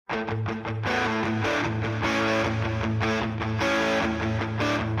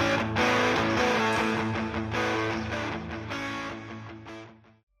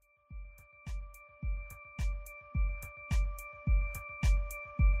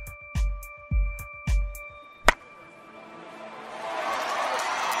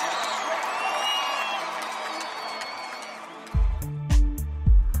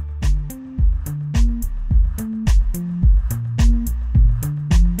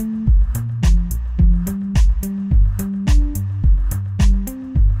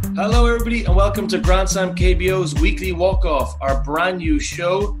Hello, everybody, and welcome to GSKBO's Weekly Walk-Off, our brand new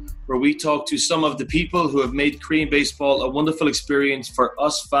show where we talk to some of the people who have made Korean baseball a wonderful experience for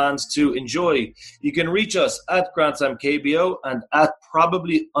us fans to enjoy. You can reach us at GSKBO and at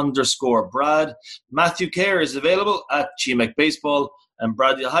probably_Brad. Matthew Kerr is available at Chimek Baseball, and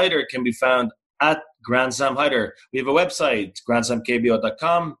Bradley Hyder can be found at Grand Sam Hyder. We have a website,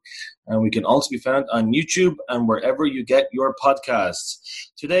 grandsamkbo.com, and we can also be found on YouTube and wherever you get your podcasts.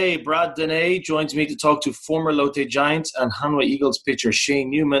 Today, Brad Dene joins me to talk to former Lotte Giants and Hanwha Eagles pitcher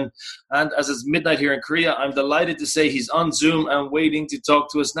Shane Youman. And as it's midnight here in Korea, I'm delighted to say he's on Zoom and waiting to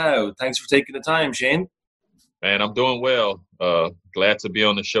talk to us now. Thanks for taking the time, Shane. Man, I'm doing well. Glad to be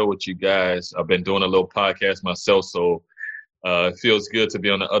on the show with you guys. I've been doing a little podcast myself, so it feels good to be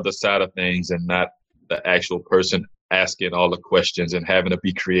on the other side of things and not the actual person asking all the questions and having to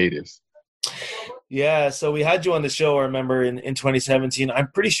be creative. Yeah, so we had you on the show, I remember, in 2017.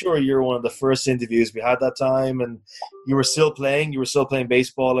 I'm pretty sure you were one of the first interviews we had that time, and you were still playing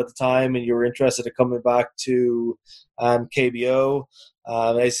baseball at the time, and you were interested in coming back to KBO.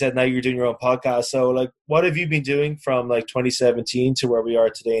 I said now you're doing your own podcast. So, what have you been doing from 2017 to where we are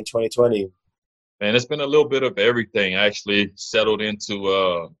today in 2020? Man, it's been a little bit of everything. I actually settled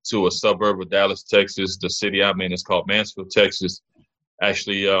into to a suburb of Dallas, Texas. The city I'm in is called Mansfield, Texas.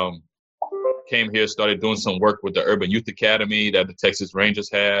 Actually came here, started doing some work with the Urban Youth Academy that the Texas Rangers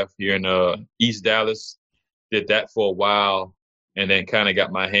have here in East Dallas. Did that for a while, and then kind of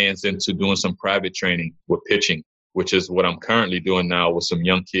got my hands into doing some private training with pitching, which is what I'm currently doing now with some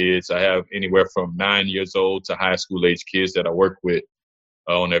young kids. I have anywhere from 9 years old to high school age kids that I work with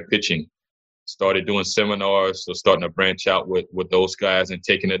on their pitching. Started doing seminars, so starting to branch out with those guys and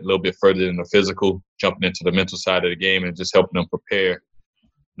taking it a little bit further than the physical, jumping into the mental side of the game and just helping them prepare.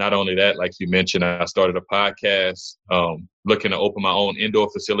 Not only that, like you mentioned, I started a podcast, looking to open my own indoor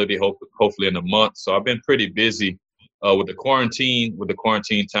facility, hopefully in a month. So I've been pretty busy with the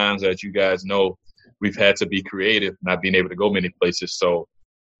quarantine times. As you guys know, we've had to be creative, not being able to go many places. So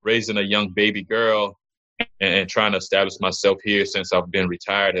raising a young baby girl and trying to establish myself here since I've been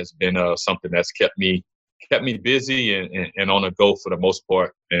retired has been something that's kept me busy and on the go for the most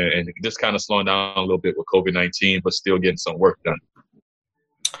part, and just kind of slowing down a little bit with COVID-19, but still getting some work done.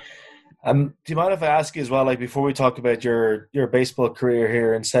 Do you mind if I ask you as well, before we talk about your baseball career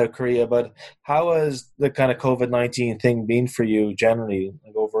here in South Korea, but how has the kind of COVID-19 thing been for you generally,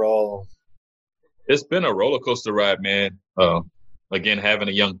 overall? It's been a roller coaster ride, man. Again, having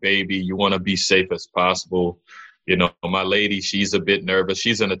a young baby, you want to be safe as possible. You know, my lady, she's a bit nervous.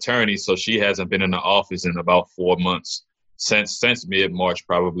 She's an attorney, so she hasn't been in the office in about 4 months since mid-March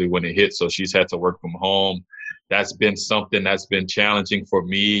probably when it hit. So she's had to work from home. That's been something that's been challenging for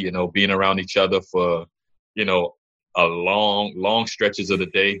me, being around each other for, a long stretches of the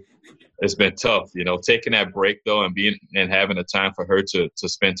day. It's been tough, taking that break though and having the time for her to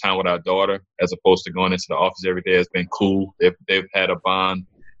spend time with our daughter as opposed to going into the office every day has been cool. They've had a bond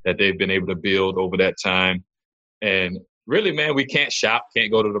that they've been able to build over that time. And really, man, we can't shop,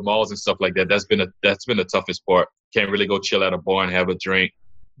 can't go to the malls and stuff like that. That's been the toughest part. Can't really go chill at a bar and have a drink.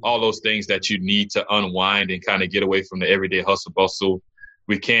 All those things that you need to unwind and kind of get away from the everyday hustle bustle,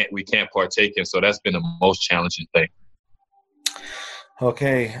 we can't partake in. So that's been the most challenging thing.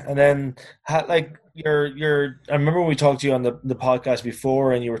 Okay, and then I remember when we talked to you on the podcast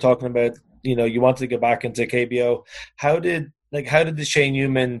before, and you were talking about you wanted to get back into KBO. How did the Shane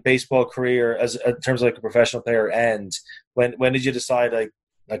Youman baseball career, as in terms of a professional player, end? When did you decide okay,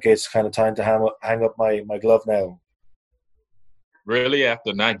 it's kind of time to hang up my glove now? Really,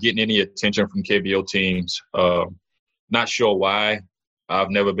 after not getting any attention from KBO teams, not sure why. I've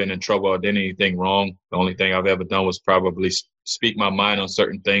never been in trouble or done anything wrong. The only thing I've ever done was probably speak my mind on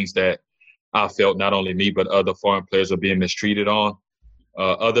certain things that I felt not only me but other foreign players are being mistreated on.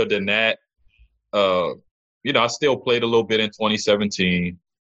 Other than that, I still played a little bit in 2017,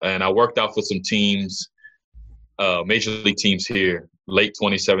 and I worked out for some teams, major league teams here, late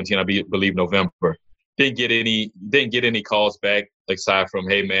 2017, I believe November. Didn't get any calls back aside from,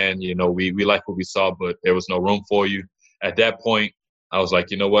 hey man, we like what we saw, but there was no room for you. At that point, I was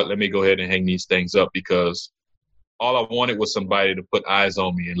like, you know what? Let me go ahead and hang these things up, because all I wanted was somebody to put eyes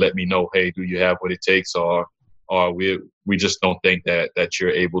on me and let me know, hey, do you have what it takes, or we just don't think that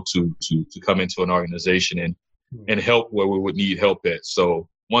you're able to come into an organization and help where we would need help at. So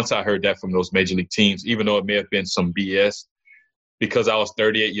once I heard that from those major league teams, even though it may have been some BS, because I was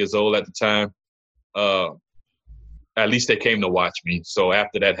 38 years old at the time, at least they came to watch me. So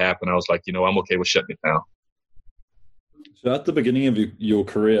after that happened, I was like, I'm okay with shutting it down. So at the beginning of your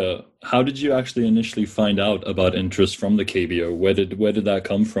career, how did you actually initially find out about interest from the KBO? Where did that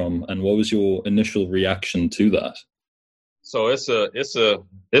come from, and what was your initial reaction to that? So it's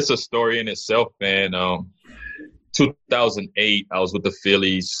a story in itself, man. 2008, I was with the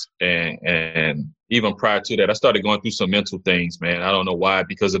Phillies, and even prior to that, I started going through some mental things, man. I don't know why,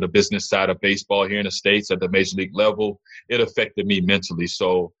 because of the business side of baseball here in the States at the major league level, it affected me mentally.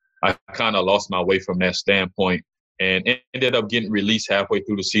 So I kind of lost my way from that standpoint, and ended up getting released halfway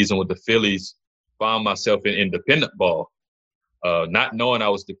through the season with the Phillies. Found myself in independent ball, not knowing I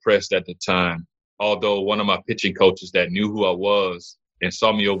was depressed at the time. Although one of my pitching coaches that knew who I was and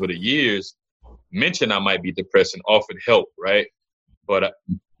saw me over the years mentioned I might be depressed and offered help, right? But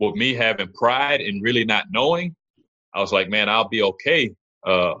with me having pride and really not knowing, I was like, man, I'll be okay.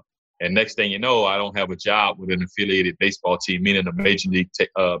 And next thing you know, I don't have a job with an affiliated baseball team, meaning a major league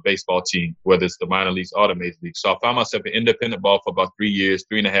baseball team, whether it's the minor leagues or the major leagues. So I found myself in independent ball for about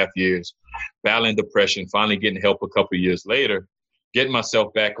 3.5 years, battling depression, finally getting help a couple of years later, getting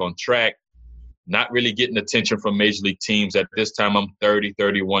myself back on track, not really getting attention from major league teams. At this time, I'm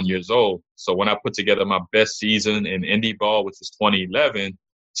 31 years old. So when I put together my best season in indie ball, which was 2011,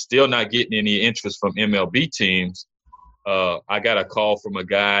 still not getting any interest from MLB teams, I got a call from a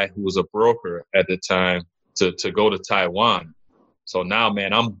guy who was a broker at the time to go to Taiwan. So now,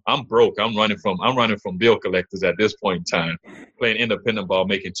 man, I'm broke. I'm running from bill collectors at this point in time, playing independent ball,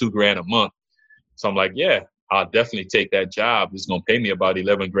 making $2,000 a month. So I'm like, yeah, I'll definitely take that job. It's going to pay me about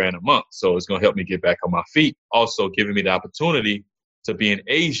 $11,000 a month. So it's going to help me get back on my feet. Also giving me the opportunity to be in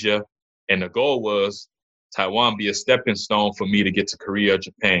Asia. And the goal was Taiwan be a stepping stone for me to get to Korea or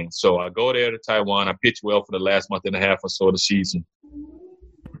Japan. So I go there to Taiwan. I pitch well for the last month and a half or so of the season.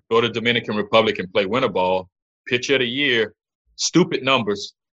 Go to Dominican Republic and play winter ball. Pitch of the year, stupid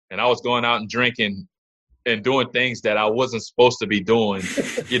numbers. And I was going out and drinking and doing things that I wasn't supposed to be doing,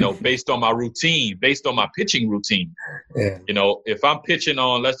 based on my routine, based on my pitching routine. Yeah. If I'm pitching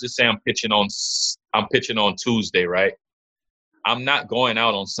on, let's just say I'm pitching on Tuesday, right? I'm not going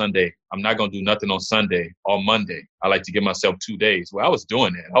out on Sunday. I'm not going to do nothing on Sunday or Monday. I like to give myself 2 days. Well, I was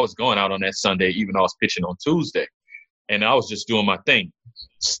doing that. I was going out on that Sunday, even though I was pitching on Tuesday. And I was just doing my thing.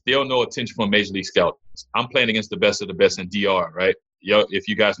 Still no attention from Major League Scouts. I'm playing against the best of the best in DR, right? If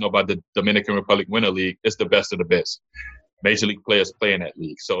you guys know about the Dominican Republic Winter League, it's the best of the best. Major league players play in that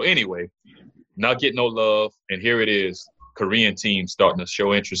league. So anyway, not getting no love. And here it is, Korean team starting to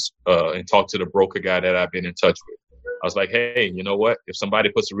show interest and talk to the broker guy that I've been in touch with. I was like, hey, you know what? If somebody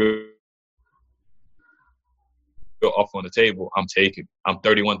puts a real offer on the table, I'm taking. I'm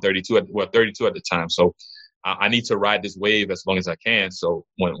 32 at the time. So I need to ride this wave as long as I can. So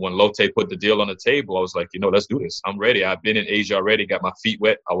when Lotte put the deal on the table, I was like, let's do this. I'm ready. I've been in Asia already, got my feet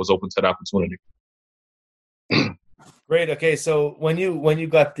wet. I was open to the opportunity. Great. Okay, so when you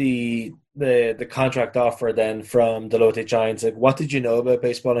got the contract offer then from the Lotte Giants, what did you know about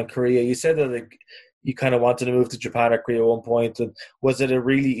baseball in Korea? You said that you kind of wanted to move to Japan or Korea at one point. And was it a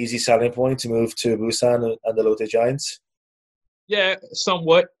really easy selling point to move to Busan and the Lotte Giants? Yeah,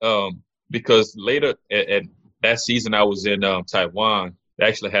 somewhat. Because later at that season I was in Taiwan, they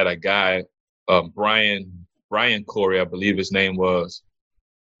actually had a guy, Brian Corey, I believe his name was.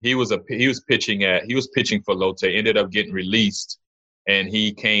 He was pitching for Lotte, ended up getting released, and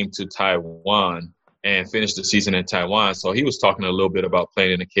he came to Taiwan and finished the season in Taiwan. So he was talking a little bit about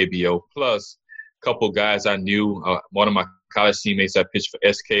playing in the KBO. Plus, a couple guys I knew. One of my college teammates I pitched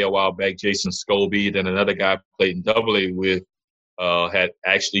for SK a while back, Jason Scobie. Then another guy I played in AA with. Had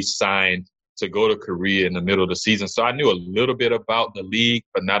actually signed to go to Korea in the middle of the season. So I knew a little bit about the league,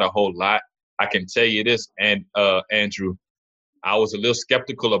 but not a whole lot. I can tell you this, and Andrew, I was a little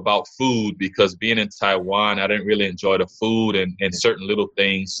skeptical about food because being in Taiwan, I didn't really enjoy the food and certain little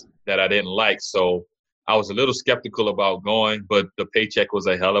things that I didn't like. So I was a little skeptical about going, but the paycheck was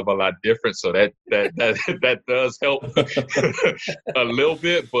a hell of a lot different. So that does help a little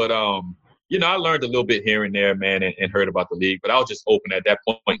bit. But I learned a little bit here and there, man, and heard about the league. But I was just open at that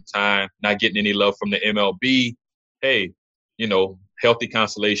point in time, not getting any love from the MLB. Hey, healthy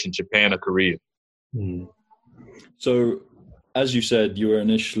consolation, Japan or Korea. So, as you said, you were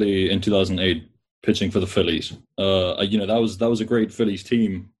initially in 2008 pitching for the Phillies. That was a great Phillies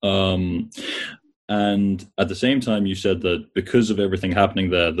team. And at the same time, you said that because of everything happening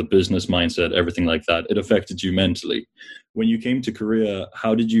there, the business mindset, everything like that, it affected you mentally. When you came to Korea,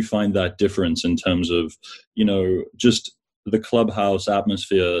 how did you find that difference in terms of, just the clubhouse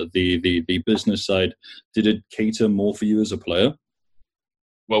atmosphere, the business side? Did it cater more for you as a player?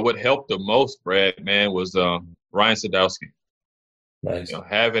 Well, what helped the most, Brad, man, was Ryan Sadowski. Nice.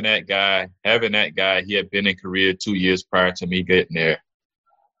 Having that guy, he had been in Korea 2 years prior to me getting there.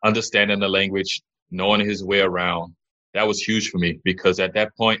 Understanding the language, knowing his way around, that was huge for me because at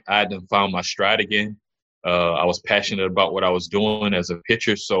that point I had found my stride again. I was passionate about what I was doing as a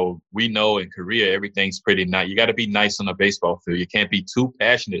pitcher. So we know in Korea, everything's pretty nice. You got to be nice on the baseball field. You can't be too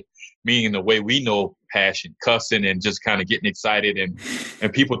passionate, meaning the way we know passion, cussing and just kind of getting excited and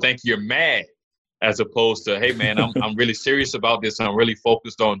people think you're mad as opposed to, hey, man, I'm really serious about this. I'm really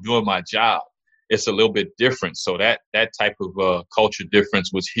focused on doing my job. It's a little bit different. So that type of culture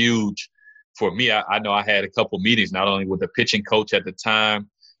difference was huge for me. I know I had a couple meetings, not only with the pitching coach at the time,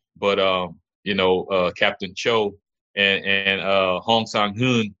 but Captain Cho and Hong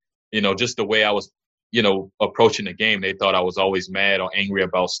Sang-hoon, just the way I was, approaching the game. They thought I was always mad or angry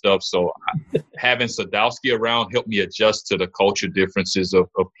about stuff. So having Sadowski around helped me adjust to the culture differences of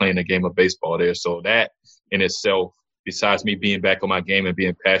playing a game of baseball there. So that in itself, besides me being back on my game and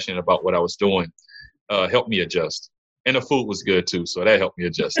being passionate about what I was doing, helped me adjust. And the food was good too, so that helped me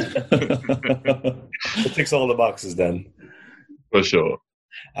adjust. It ticks all the boxes then. For sure.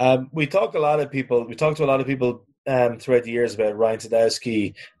 We talked to a lot of people throughout the years about Ryan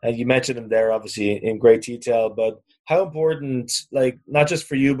Sadowski, and you mentioned him there obviously in great detail, but how important, like not just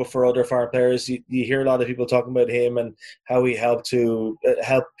for you but for other foreign players, you hear a lot of people talking about him and how he helped to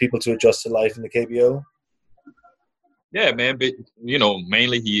help people to adjust to life in the KBO? Yeah, man. But,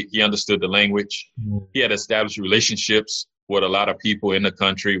 mainly he understood the language. He had established relationships with a lot of people in the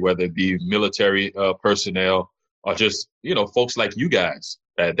country, whether it be military personnel or just, folks like you guys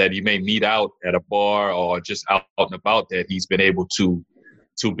that he may meet out at a bar or just out and about, that he's been able to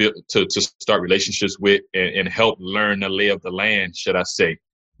build, to start relationships with and help learn the lay of the land, should I say,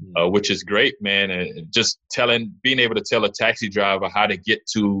 which is great, man. And just being able to tell a taxi driver how to get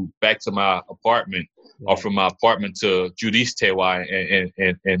back to my apartment, or from my apartment to Judis Tewai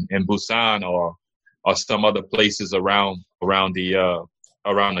and Busan or some other places around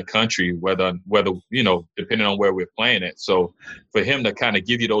the country, whether depending on where we're playing it. So for him to kind of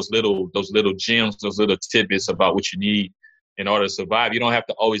give you those little gems, those little tidbits about what you need in order to survive, you don't have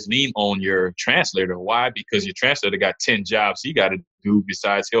to always lean on your translator. Why? Because your translator got 10 jobs he got to do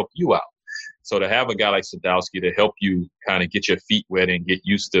besides help you out. So to have a guy like Sadowski to help you kind of get your feet wet and get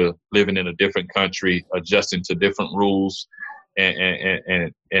used to living in a different country, adjusting to different rules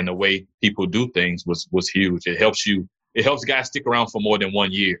and the way people do things was huge. It helps guys stick around for more than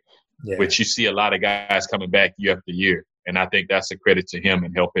 1 year, which you see a lot of guys coming back year after year. And I think that's a credit to him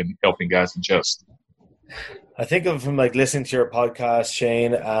and helping guys adjust. I think of from like listening to your podcast,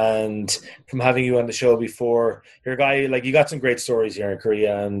 Shane, and from having you on the show before. You're a guy, like, you got some great stories here in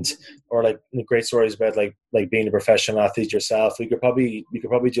Korea, or like great stories about like being a professional athlete yourself. We could probably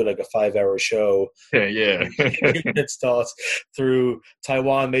do like a 5-hour show. Yeah. It's thoughts through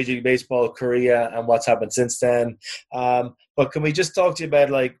Taiwan, Major League Baseball, Korea, and what's happened since then. But can we just talk to you about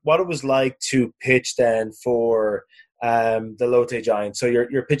like what it was like to pitch then for the Lotte Giants? So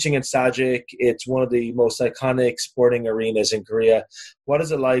you're pitching in Sajik. It's one of the most iconic sporting arenas in Korea. What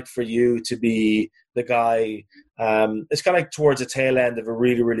is it like for you to be the guy? It's kind of like towards the tail end of a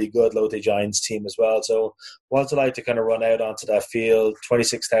really, really good Lotte Giants team as well. So what's it like to kind of run out onto that field,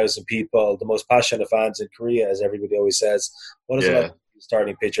 26,000 people, the most passionate fans in Korea, as everybody always says? What is it like to be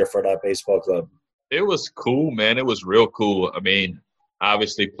starting pitcher for that baseball club? It was cool, man. It was real cool. I mean,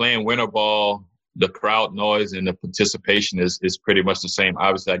 obviously playing winter ball, the crowd noise and the participation is pretty much the same.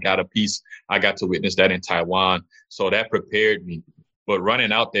 Obviously, I got to witness that in Taiwan, so that prepared me. But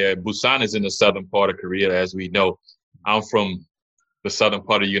running out there, Busan is in the southern part of Korea, as we know. I'm from the southern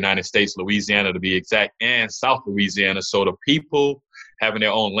part of the United States, Louisiana to be exact, and South Louisiana. So the people having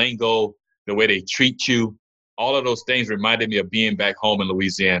their own lingo, the way they treat you, all of those things reminded me of being back home in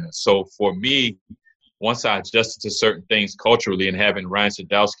Louisiana. So for me, once I adjusted to certain things culturally and having Ryan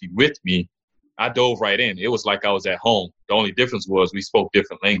Sadowski with me, I dove right in. It was like I was at home. The only difference was we spoke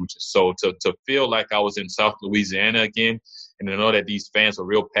different languages. So to feel like I was in South Louisiana again, and to know that these fans were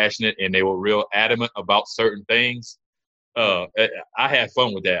real passionate and they were real adamant about certain things, I had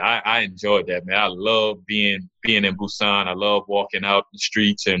fun with that. I enjoyed that, man. I love being in Busan. I love walking out the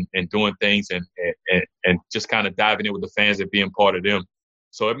streets and doing things and just kind of diving in with the fans and being part of them.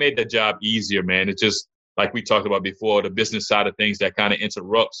 So it made the job easier, man. It just, like we talked about before, the business side of things that kind of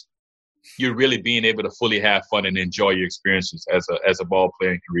interrupts you really being able to fully have fun and enjoy your experiences as a ball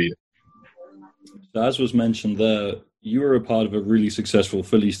player in Korea. So as was mentioned there, you were a part of a really successful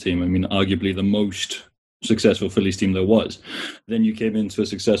Phillies team. I mean, arguably the most successful Phillies team there was. Then you came into a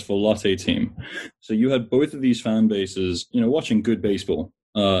successful Lotte team. So you had both of these fan bases, watching good baseball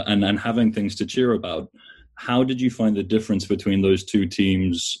and having things to cheer about. How did you find the difference between those two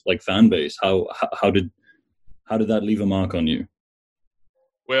teams, like fan base? How did that leave a mark on you?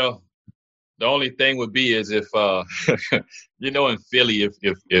 Well, the only thing would be is if in Philly,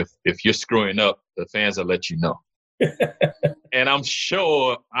 if you're screwing up, the fans will let you know. And I'm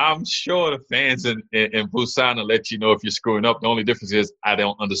sure the fans in Busan will let you know if you're screwing up. The only difference is I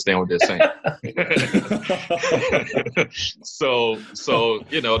don't understand what they're saying. So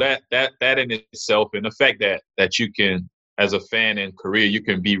that in itself, and the fact that you can, as a fan in Korea, you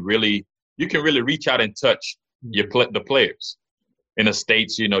can really reach out and touch the players. In the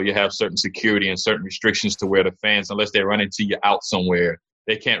States, you have certain security and certain restrictions to where the fans, unless they run into you out somewhere,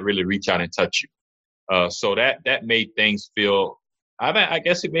 they can't really reach out and touch you. So that made things feel, I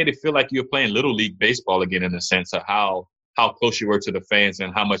guess it made it feel like you were playing Little League baseball again, in the sense of how close you were to the fans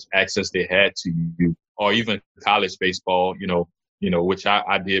and how much access they had to you, or even college baseball, which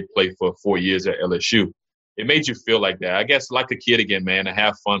I did play for 4 years at LSU. It made you feel like that. I guess like a kid again, man, to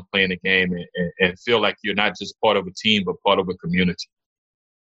have fun playing the game and feel like you're not just part of a team, but part of a community.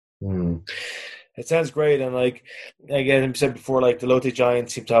 It sounds great. And like, again, I said before, like the Lotte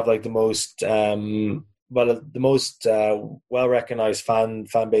Giants seem to have like the most well-recognized fan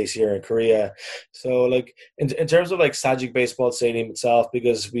base here in Korea. So like in terms of like Sajik Baseball Stadium itself,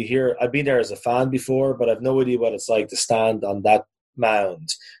 because I've been there as a fan before, but I've no idea what it's like to stand on that mound,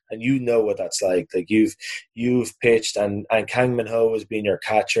 and what that's like you've pitched, and Kang Min-ho has been your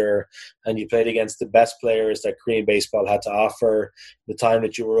catcher, and you played against the best players that Korean baseball had to offer the time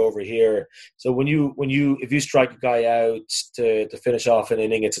that you were over here. So if you strike a guy out to finish off an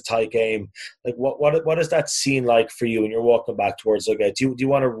inning, it's a tight game, like what is that scene like for you when you're walking back towards the guy? Do you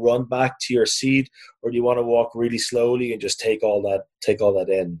want to run back to your seat, or do you want to walk really slowly and just take all that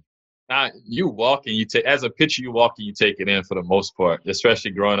in? You walk and you take, as a pitcher, you walk and you take it in for the most part,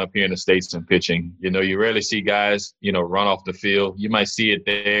 especially growing up here in the States and pitching. You rarely see guys, run off the field. You might see it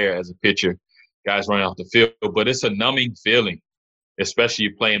there as a pitcher, guys running off the field, but it's a numbing feeling, especially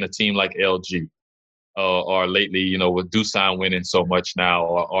playing a team like LG or lately, with Doosan winning so much now,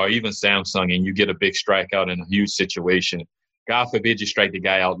 or even Samsung, and you get a big strikeout in a huge situation. God forbid you strike the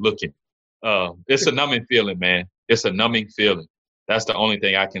guy out looking. It's a numbing feeling, man. It's a numbing feeling. That's the only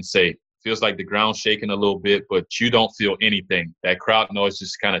thing I can say. Feels like the ground's shaking a little bit, but you don't feel anything. That crowd noise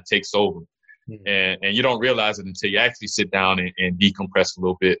just kind of takes over. Mm-hmm. And you don't realize it until you actually sit down and decompress a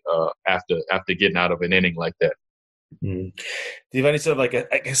little bit after getting out of an inning like that. Mm-hmm. Do you have any sort of like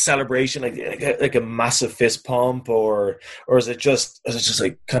a celebration, like a massive fist pump, or is it just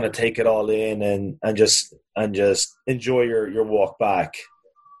like kind of take it all in and just enjoy your walk back?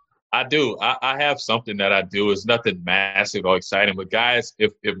 I do. I have something that I do. It's nothing massive or exciting, but guys,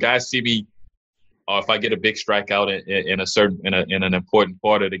 if guys see me, or if I get a big strikeout in an important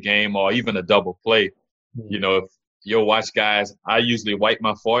part of the game, or even a double play, if you'll watch guys, I usually wipe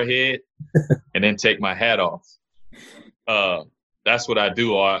my forehead and then take my hat off. That's what I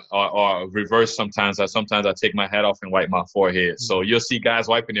do, or reverse. Sometimes I take my hat off and wipe my forehead. So you'll see guys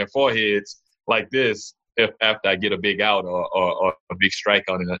wiping their foreheads like this after I get a big out or a big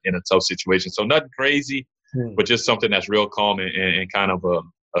strikeout in a tough situation. So nothing crazy, but just something that's real calm and kind of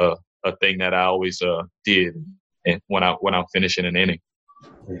a thing that I always did when I'm finishing an inning.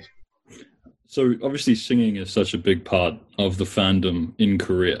 So obviously singing is such a big part of the fandom in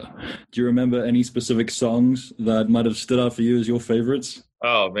Korea. Do you remember any specific songs that might have stood out for you as your favorites?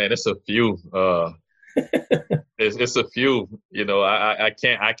 Oh man, it's a few. It's a few. I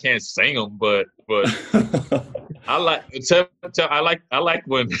can't sing them, but I like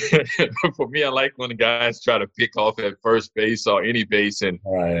when for me I like when the guys try to pick off at first base or any base and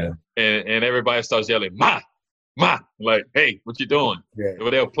everybody starts yelling Ma, like, hey, what you doing? Yeah.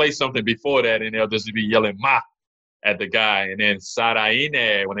 Or they'll play something before that and they'll just be yelling Ma at the guy, and then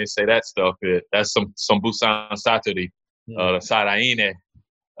Saraine, when they say that stuff, that's some Busan Saturday, Saraine.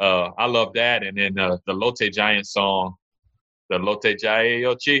 I love that, and then the Lotte Giant song, the Lotte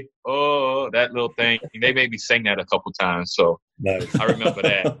Jaeyochi, that little thing. They made me sing that a couple times, so nice. I remember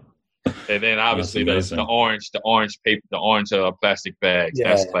that. And then obviously the orange paper, the orange plastic bags. Yeah.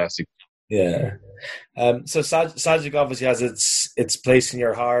 That's classic. Yeah. So Sajik obviously has its place in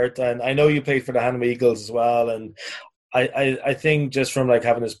your heart, and I know you played for the Hanwha Eagles as well. And I think just from like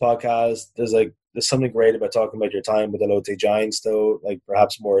having this podcast, there's something great about talking about your time with the Lotte Giants, though, like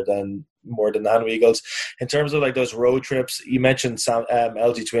perhaps more than the Hano Eagles. In terms of like those road trips, you mentioned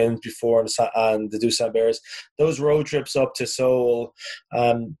LG Twins before and the Doosan Bears. Those road trips up to Seoul,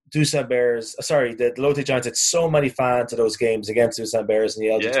 Doosan Bears. Sorry, the Lotte Giants had so many fans at those games against Doosan Bears and the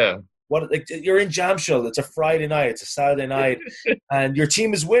LG. Yeah. Twins. You're in Jamshul. It's a Friday night. It's a Saturday night, and your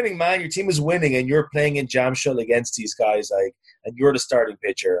team is winning, man. Your team is winning, and you're playing in Jamshul against these guys, like, and you're the starting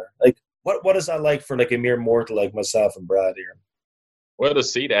pitcher. Like, what is that like for like a mere mortal like myself and Brad here? Well, to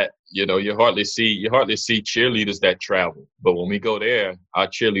see that, you hardly see cheerleaders that travel. But when we go there, our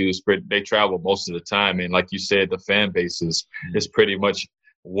cheerleaders, they travel most of the time, and like you said, the fan base is pretty much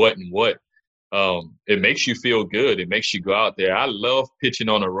what and what. It makes you feel good. It makes you go out there. I love pitching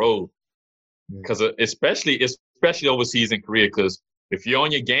on the road. Because especially overseas in Korea, because if you're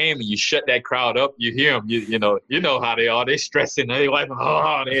on your game and you shut that crowd up, you hear them. You know how they are. They're stressing. They like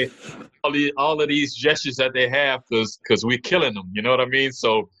all of these gestures that they have because we're killing them. You know what I mean?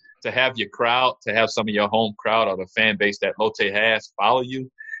 So to have your crowd, to have some of your home crowd or the fan base that Lotte has follow you,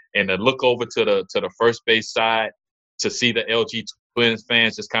 and to look over to the first base side to see the LG Twins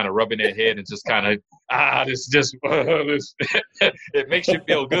fans just kind of rubbing their head and just kind of this it makes you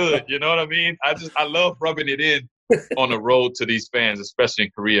feel good. You know what I mean? I love rubbing it in on the road to these fans, especially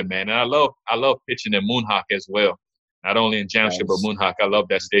in Korea, man. And I love pitching in Moonhak as well. Not only in Jamshid, but Moonhak. I love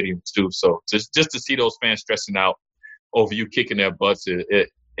that stadium too. So just to see those fans stressing out over you kicking their butts,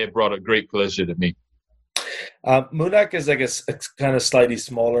 it brought a great pleasure to me. Moonhak is like a kind of slightly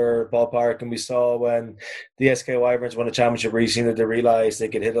smaller ballpark, and we saw when the SK Wyverns won a championship recently that they realized they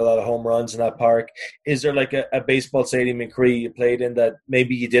could hit a lot of home runs in that park. Is there like a baseball stadium in Korea you played in that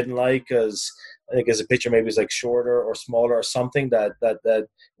maybe you didn't like because I think as a pitcher maybe it's like shorter or smaller or something that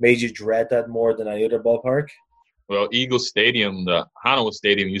made you dread that more than any other ballpark? Well, Eagle Stadium, the Hanover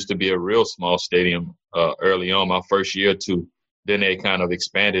Stadium used to be a real small stadium early on, my first year or two. Then they kind of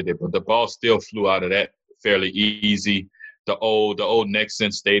expanded it, but the ball still flew out of that fairly easy. The old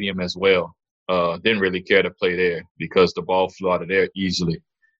Nexen Stadium as well. Didn't really care to play there because the ball flew out of there easily.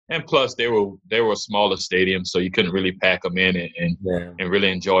 And plus, they were a smaller stadium, so you couldn't really pack them in and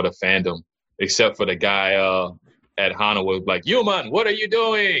really enjoy the fandom. Except for the guy at Hanover, like, Youman, what are you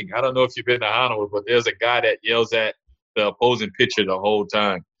doing? I don't know if you've been to Hanover, but there's a guy that yells at the opposing pitcher the whole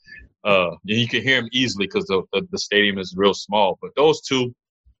time. You can hear him easily because the stadium is real small. But those two,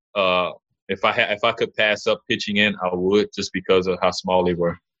 if I could pass up pitching in, I would, just because of how small they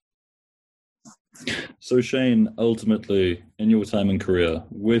were. So Shane, ultimately, in your time in Korea,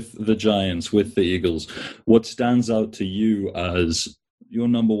 with the Giants, with the Eagles, what stands out to you as your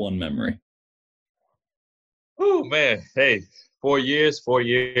number one memory? Oh man, hey, 4 years,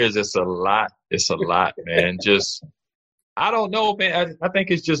 it's a lot. It's a lot, man. Just, I don't know, man. I think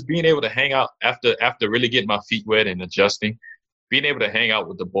it's just being able to hang out after really getting my feet wet and adjusting. Being able to hang out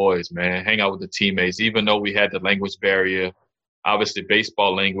with the boys, man, hang out with the teammates, even though we had the language barrier. Obviously,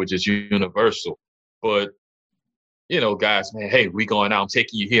 baseball language is universal. But, guys, man, hey, we going out. I'm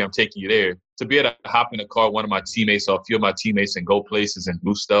taking you here. I'm taking you there. To be able to hop in a car, one of my teammates or a few of my teammates, and go places and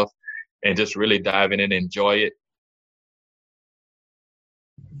do stuff and just really dive in and enjoy it.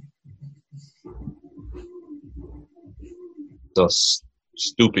 So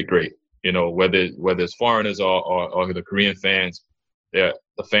stupid great. Whether it's foreigners or the Korean fans, the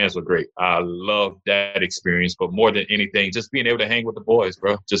fans were great. I love that experience, but more than anything, just being able to hang with the boys,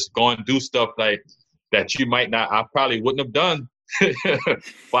 bro. Just go and do stuff like that you might not, I probably wouldn't have done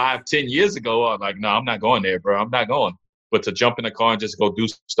 5-10 years ago. I'm like, no, I'm not going there, bro. I'm not going. But to jump in the car and just go do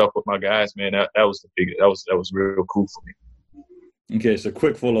stuff with my guys, man, that was that was real cool for me. Okay, so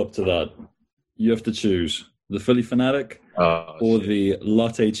quick follow-up to that. You have to choose the Philly Fanatic or the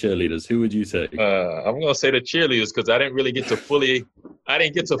Lotte cheerleaders. Who would you take? I'm gonna say the cheerleaders because I didn't get to fully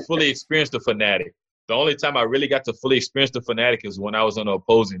experience the Fanatic. The only time I really got to fully experience the Fanatic is when I was on the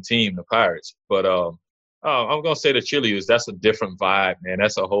opposing team, the Pirates. But I'm gonna say the cheerleaders. That's a different vibe, man.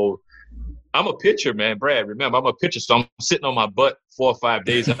 That's a whole. I'm a pitcher, man, Brad. Remember, I'm a pitcher, so I'm sitting on my butt 4 or 5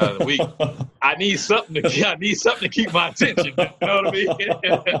 days out of the week. I need something to keep my attention. You know what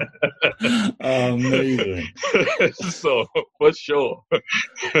I mean? Amazing. So for sure.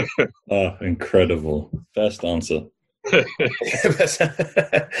 Oh, incredible! Best answer.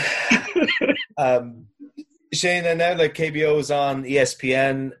 Shane, and now like KBO is on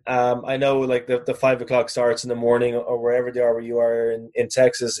ESPN. I know like the 5 o'clock starts in the morning or wherever they are where you are in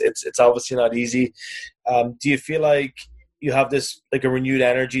Texas. It's obviously not easy. Do you feel like you have this like a renewed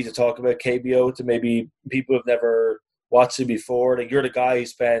energy to talk about KBO to maybe people who've never watched it before? Like, you're the guy who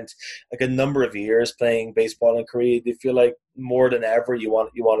spent like a number of years playing baseball in Korea. Do you feel like more than ever you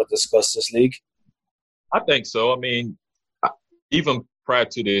want to discuss this league? I think so. I mean, even prior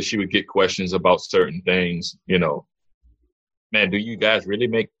to this, you would get questions about certain things. You know, man, do you guys really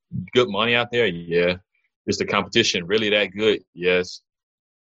make good money out there? Yeah. Is the competition really that good? Yes.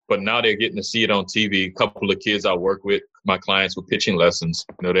 But now they're getting to see it on TV. A couple of kids I work with, my clients with pitching lessons,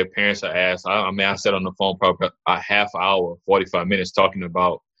 you know, their parents are asked. I sat on the phone probably a half hour, 45 minutes talking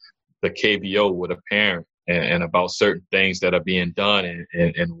about the KBO with a parent and about certain things that are being done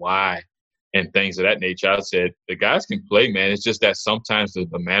and why and things of that nature. I said, the guys can play, man. It's just that sometimes the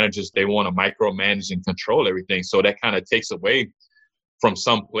managers, they want to micromanage and control everything. So that kind of takes away from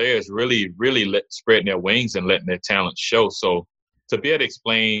some players really, really spreading their wings and letting their talent show. So to be able to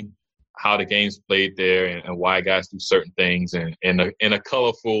explain how the game's played there and why guys do certain things and in a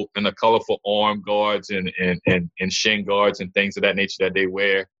colorful arm guards and shin guards and things of that nature that they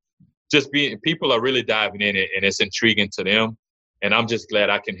wear, people are really diving in it and it's intriguing to them. And I'm just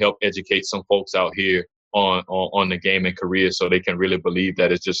glad I can help educate some folks out here on the game in Korea so they can really believe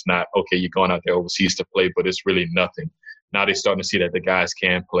that it's just not, okay, you're going out there overseas to play, but it's really nothing. Now they're starting to see that the guys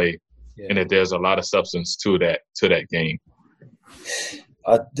can play and that there's a lot of substance to that game.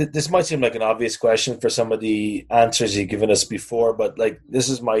 This might seem like an obvious question for some of the answers you've given us before, but like, this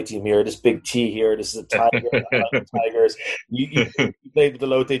is my team here, this big T here, this is a Tiger. I like the Tigers. You played with the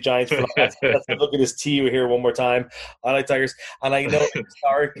Lotte Giants. Let's look at this T here one more time. I like Tigers, and I know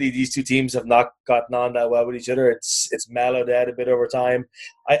historically these two teams have not gotten on that well with each other. It's mellowed out a bit over time.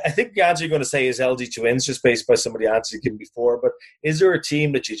 I think the answer you're going to say is LG Twins, just based by some of the answers you've given before. But is there a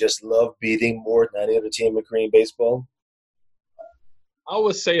team that you just love beating more than any other team in Korean baseball? I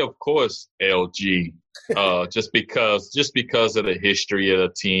would say, of course, LG, just because of the history of the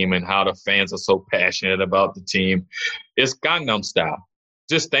team and how the fans are so passionate about the team. It's Gangnam Style.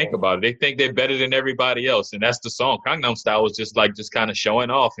 Just think about it. They think they're better than everybody else, and that's the song. Gangnam Style was just kind of showing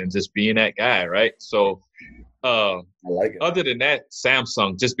off and just being that guy, right? So, I like it. Other than that,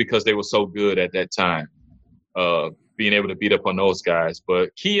 Samsung, just because they were so good at that time. Being able to beat up on those guys.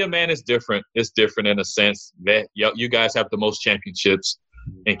 But Kia, man, is different. It's different in a sense that you guys have the most championships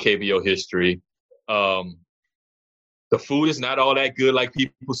in KBO history. The food is not all that good like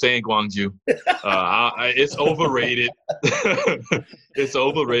people say in Gwangju. It's overrated. It's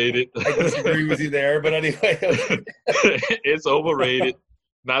overrated. I disagree with you there, but anyway. It's overrated.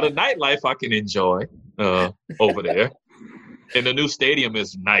 Now, the nightlife I can enjoy over there. And the new stadium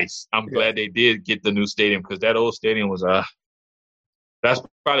is nice. I'm glad they did get the new stadium because that old stadium was that's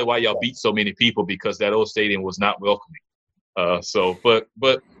probably why y'all beat so many people, because that old stadium was not welcoming.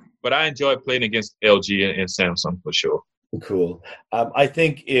 But I enjoy playing against LG and Samsung for sure. Cool. I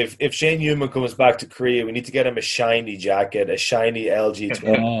think if Shane Youman comes back to Korea, we need to get him a shiny jacket, a shiny LG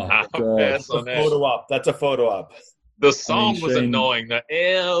twin. Pass on that. Photo op. That's a photo op. The song was annoying. The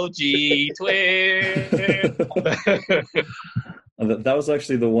LG twin. That was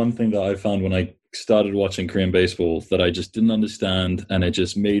actually the one thing that I found when I started watching Korean baseball that I just didn't understand, and it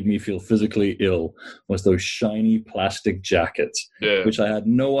just made me feel physically ill, was those shiny plastic jackets, which I had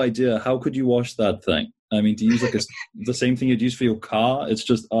no idea. How could you wash that thing? I mean, to use the same thing you'd use for your car, it's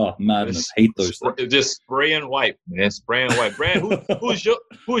just madness. Hate those things. Just spray and wipe, man. Spray and wipe. Brad,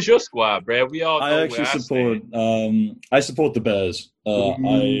 who's your squad, Brad? We all know I actually support. I support the Bears.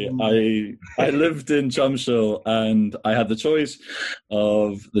 I lived in Chumsho and I had the choice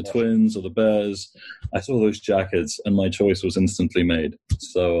of the Twins or the Bears. I saw those jackets and my choice was instantly made.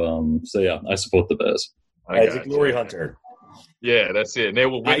 So yeah, I support the Bears. As a glory hunter. Yeah, that's it. And they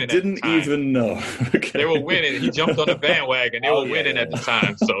were winning. I didn't even know. Okay. They were winning. He jumped on the bandwagon. They were winning at the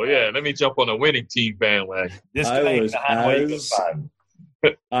time. So yeah, let me jump on a winning team bandwagon.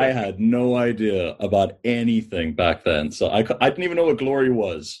 I had no idea about anything back then. So I didn't even know what glory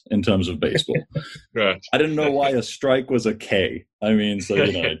was in terms of baseball. Right. I didn't know why a strike was a K. I mean, so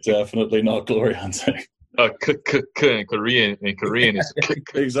definitely not glory hunting. In Korean is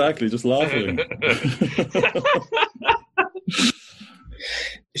exactly, just laughing.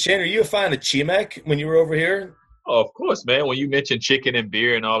 Shane, are you a fan of Chimek when you were over here? Oh, of course, man. When you mentioned chicken and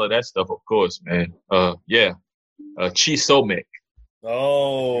beer and all of that stuff, of course, man. Chisomek.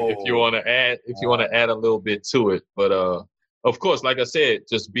 Oh, if you want to add a little bit to it, but of course, like I said,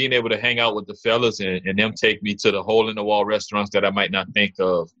 just being able to hang out with the fellas and them take me to the hole in the wall restaurants that I might not think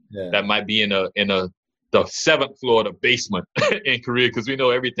of, that might be in the 7th floor of the basement in Korea, because we know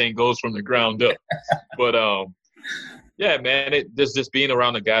everything goes from the ground up. But yeah, man, just being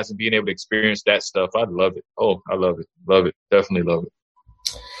around the guys and being able to experience that stuff, I love it. Oh, I love it. Love it. Definitely love it.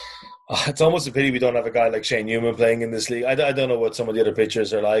 It's almost a pity we don't have a guy like Shane Youman playing in this league. I don't know what some of the other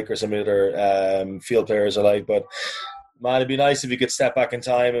pitchers are like or some of the other field players are like, but man, it'd be nice if you could step back in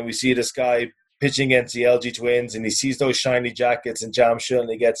time and we see this guy pitching against the LG Twins and he sees those shiny jackets in Jamshul and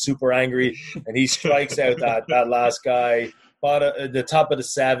he gets super angry and he strikes out that last guy. The top of the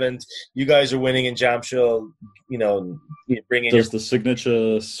seventh, you guys are winning in Jamshul. You bring in the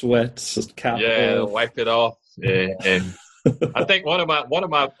signature sweat cap. Yeah, off. wipe it off. And I think one of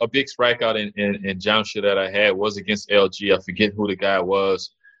my a big strikeout in Jamshul that I had was against LG. I forget who the guy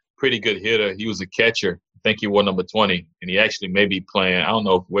was. Pretty good hitter. He was a catcher. I think he wore number 20, and he actually may be playing. I don't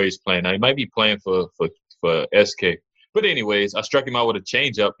know where he's playing now. He might be playing for SK. But anyways, I struck him out with a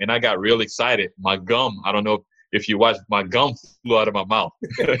changeup, and I got real excited. My gum, I don't know if you watched, my gum flew out of my mouth.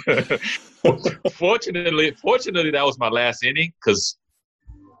 Fortunately, that was my last inning because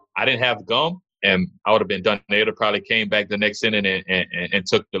I didn't have gum, and I would have been done. They would have probably came back the next inning and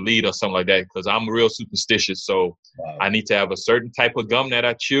took the lead or something like that because I'm real superstitious. So I need to have a certain type of gum that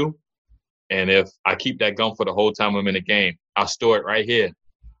I chew. And if I keep that gum for the whole time I'm in the game, I'll store it right here.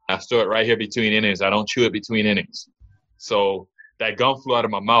 I store it right here between innings. I don't chew it between innings. So that gum flew out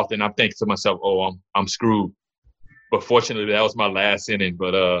of my mouth, and I'm thinking to myself, oh, I'm screwed. But fortunately, that was my last inning.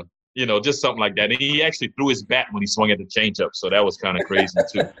 But, just something like that. And he actually threw his bat when he swung at the changeup. So that was kind of crazy,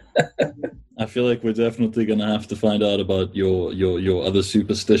 too. I feel like we're definitely going to have to find out about your other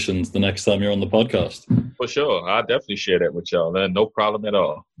superstitions the next time you're on the podcast. For sure. I'll definitely share that with y'all. No problem at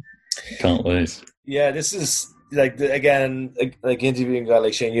all. Can't wait. Yeah, this is like interviewing a guy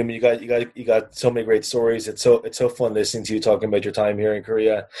like Shane Youman. You got so many great stories. It's so fun listening to you talking about your time here in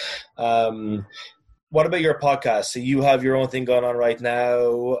Korea. What about your podcast? So you have your own thing going on right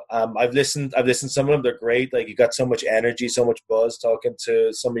now. I've listened to some of them. They're great. Like you got so much energy, so much buzz talking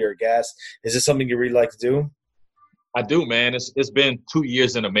to some of your guests. Is this something you really like to do? I do, man. It's been 2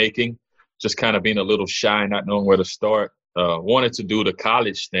 years in the making. Just kind of being a little shy, not knowing where to start. Wanted to do the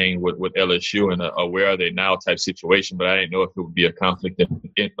college thing with LSU and a where are they now type situation, but I didn't know if it would be a conflict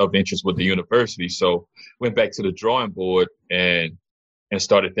of interest with the university. So went back to the drawing board and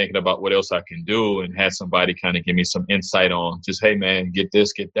started thinking about what else I can do and had somebody kind of give me some insight on just, hey, man, get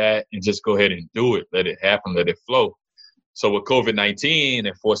this, get that, and just go ahead and do it. Let it happen. Let it flow. So with COVID-19,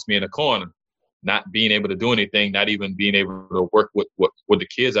 it forced me in a corner, not being able to do anything, not even being able to work with the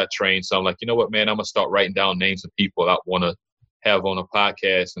kids I train. So I'm like, you know what, man, I'm going to start writing down names of people I want to have on a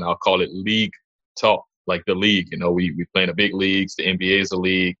podcast, and I'll call it League Talk, like the league. We play in the big leagues, the NBA is a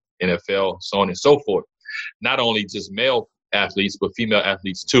league, NFL, so on and so forth. Not only just male athletes, but female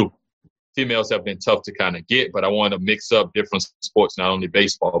athletes too. Females have been tough to kind of get, but I want to mix up different sports, not only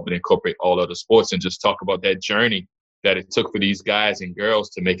baseball, but incorporate all other sports and just talk about that journey that it took for these guys and girls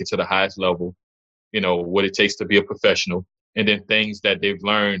to make it to the highest level, what it takes to be a professional, and then things that they've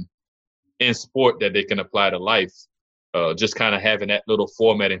learned in sport that they can apply to life. Just kind of having that little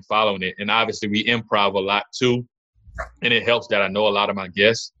format and following it. And obviously we improv a lot too. And it helps that I know a lot of my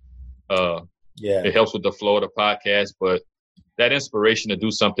guests. It helps with the flow of the podcast, but that inspiration to do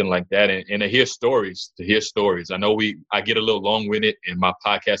something like that and to hear stories. I know I get a little long-winded and my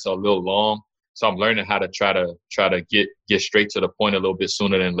podcasts are a little long. So I'm learning how to try to get straight to the point a little bit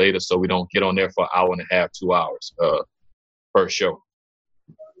sooner than later, so we don't get on there for an hour and a half, 2 hours per show.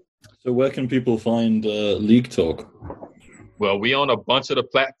 So where can people find League Talk? Well, we on a bunch of the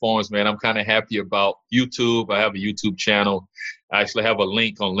platforms, man. I'm kind of happy about YouTube. I have a YouTube channel. I actually have a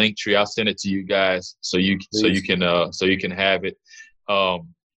link on Linktree. I'll send it to you guys so you can have it.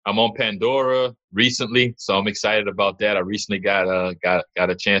 I'm on Pandora recently, so I'm excited about that. I recently got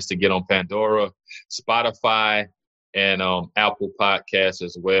a chance to get on Pandora, Spotify, and Apple Podcasts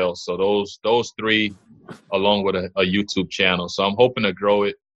as well. So those three, along with a YouTube channel. So I'm hoping to grow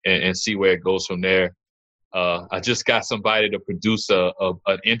it and see where it goes from there. I just got somebody to produce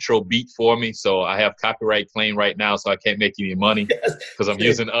an intro beat for me, so I have copyright claim right now, so I can't make any money because I'm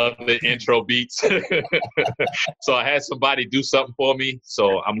using other intro beats. So I had somebody do something for me,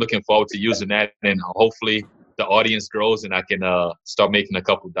 so I'm looking forward to using that, and hopefully the audience grows and I can start making a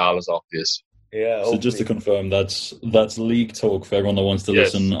couple dollars off this. Yeah. Hopefully. So just to confirm, that's League Talk for everyone that wants to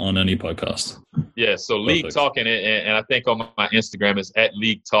listen on any podcast. Yeah, so League Talk, and I think on my Instagram is at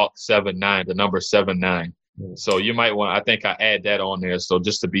League Talk 79, the number 79. So you might want, I think I add that on there. So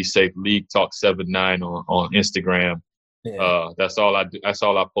just to be safe, League Talk 79 on Instagram. Yeah. That's all I do. That's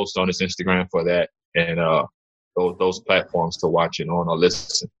all I post on this Instagram for that, and those platforms to watch it on or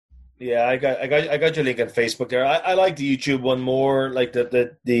listen. Yeah, I got your link on Facebook there. I like the YouTube one more. Like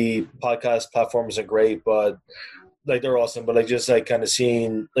the podcast platforms are great, but like they're awesome, but like just like kind of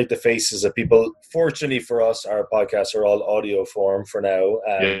seeing like the faces of people. Fortunately for us, our podcasts are all audio form for now.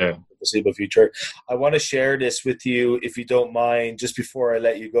 Yeah. Foreseeable future. I want to share this with you, if you don't mind, just before I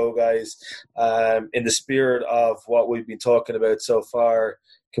let you go, guys. In the spirit of what we've been talking about so far,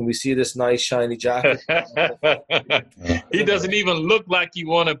 can we see this nice shiny jacket? He doesn't even look like you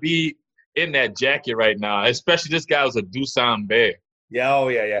want to be in that jacket right now. Especially this guy was a Doosan Bear. Yeah, oh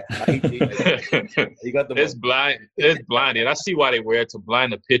yeah. He got the. It's blind. It's blinded. I see why they wear it, to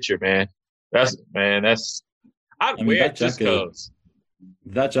blind the picture, man. I'd wear it just because.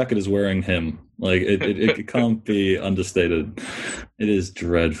 That jacket is wearing him. Like it can't be understated. It is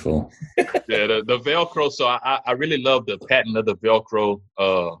dreadful. Yeah, the Velcro. So I really love the patent of the Velcro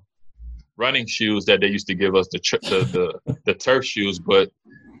running shoes that they used to give us, the turf shoes. But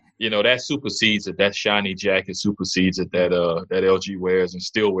that supersedes it. That shiny jacket supersedes it. That LG wears and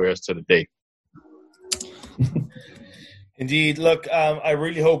still wears to the day. Indeed. Look, I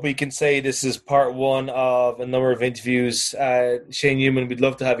really hope we can say this is part one of a number of interviews. Shane Youman, we'd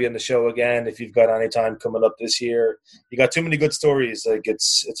love to have you on the show again if you've got any time coming up this year. You got too many good stories. Like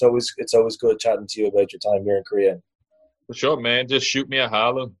it's always good chatting to you about your time here in Korea. For sure, man. Just shoot me a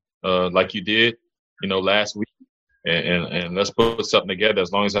holler, like you did, last week, and let's put something together.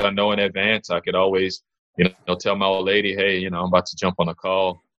 As long as I know in advance, I could always, tell my old lady, hey, I'm about to jump on a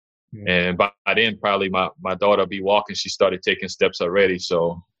call. And by then, probably my daughter will be walking. She started taking steps already.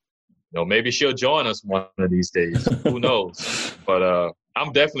 So, maybe she'll join us one of these days. Who knows? But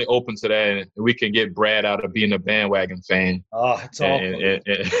I'm definitely open to that. And we can get Brad out of being a bandwagon fan. Oh, it's awful.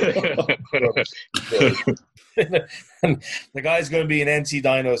 The guy's going to be an NC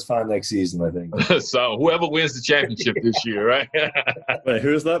Dinos fan next season, I think. So whoever wins the championship this year, right? Wait,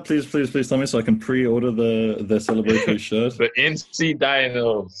 who is that? Please tell me so I can pre-order the celebratory shirt. The NC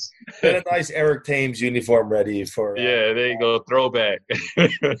Dinos. Get a nice Eric Thames uniform ready for. Yeah, there you go. Throwback.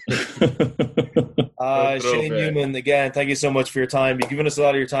 Shane Youman, again, thank you so much for your time. You've given us a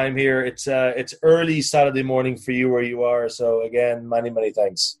lot of your time here. It's early Saturday morning for you where you are. So again, many, many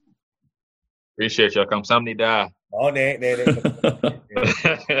thanks. Appreciate you. Kamsahamnida. Oh, nee.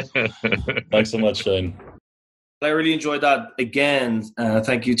 Thanks so much, Shane. I really enjoyed that. Again,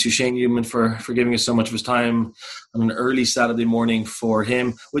 thank you to Shane Youman for giving us so much of his time on an early Saturday morning for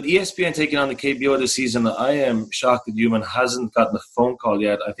him. With ESPN taking on the KBO this season, I am shocked that Youman hasn't gotten a phone call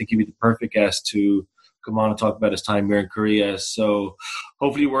yet. I think he'd be the perfect guest to come on and talk about his time here in Korea. So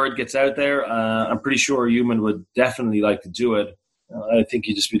hopefully word gets out there. I'm pretty sure Youman would definitely like to do it. I think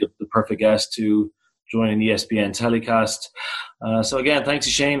he'd just be the perfect guest to join an ESPN telecast. So again, thanks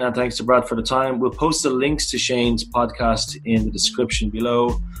to Shane and thanks to Brad for the time. We'll post the links to Shane's podcast in the description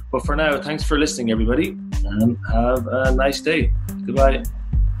below. But for now, thanks for listening, everybody, and have a nice day. Goodbye.